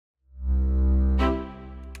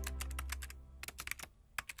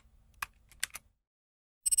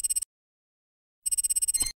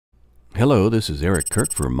Hello, this is Eric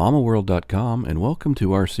Kirk for mamoworld.com, and welcome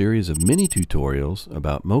to our series of mini tutorials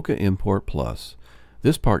about MochaImport Plus.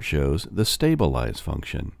 This part shows the Stabilize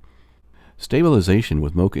function. Stabilization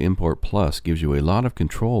with MochaImport Plus gives you a lot of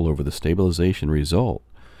control over the stabilization result.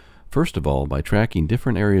 First of all, by tracking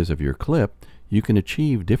different areas of your clip, you can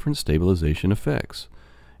achieve different stabilization effects.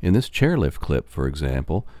 In this chairlift clip, for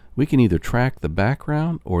example, we can either track the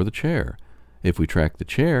background or the chair. If we track the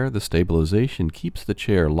chair, the stabilization keeps the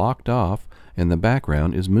chair locked off and the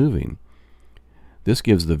background is moving. This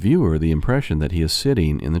gives the viewer the impression that he is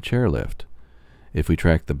sitting in the chairlift. If we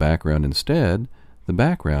track the background instead, the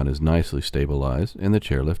background is nicely stabilized and the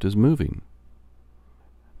chairlift is moving.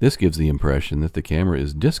 This gives the impression that the camera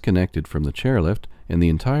is disconnected from the chairlift and the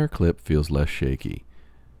entire clip feels less shaky.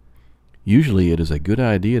 Usually it is a good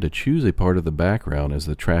idea to choose a part of the background as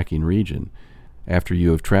the tracking region. After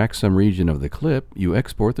you have tracked some region of the clip, you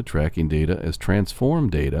export the tracking data as transform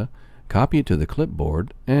data, copy it to the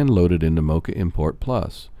clipboard, and load it into MochaImport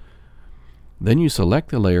Plus. Then you select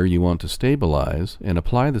the layer you want to stabilize and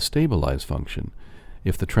apply the Stabilize function.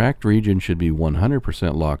 If the tracked region should be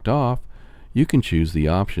 100% locked off, you can choose the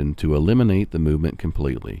option to eliminate the movement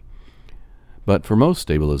completely. But for most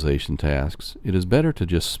stabilization tasks, it is better to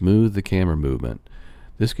just smooth the camera movement.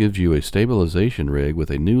 This gives you a stabilization rig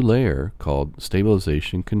with a new layer called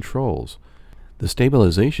Stabilization Controls. The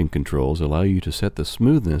Stabilization Controls allow you to set the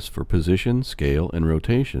smoothness for position, scale, and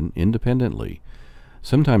rotation independently.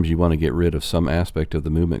 Sometimes you want to get rid of some aspect of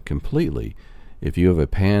the movement completely. If you have a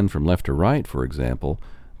pan from left to right, for example,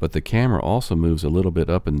 but the camera also moves a little bit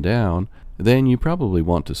up and down, then you probably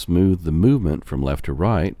want to smooth the movement from left to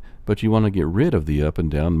right, but you want to get rid of the up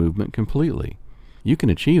and down movement completely. You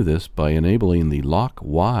can achieve this by enabling the Lock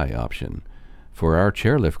Y option. For our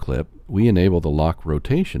chairlift clip, we enable the Lock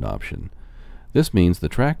Rotation option. This means the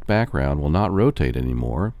tracked background will not rotate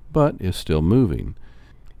anymore, but is still moving.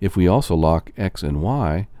 If we also lock X and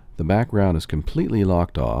Y, the background is completely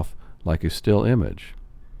locked off, like a still image.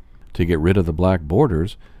 To get rid of the black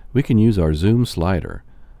borders, we can use our zoom slider.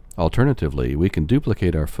 Alternatively, we can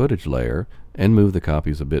duplicate our footage layer and move the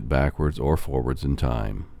copies a bit backwards or forwards in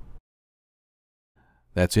time.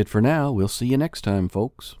 That's it for now. We'll see you next time,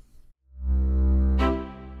 folks.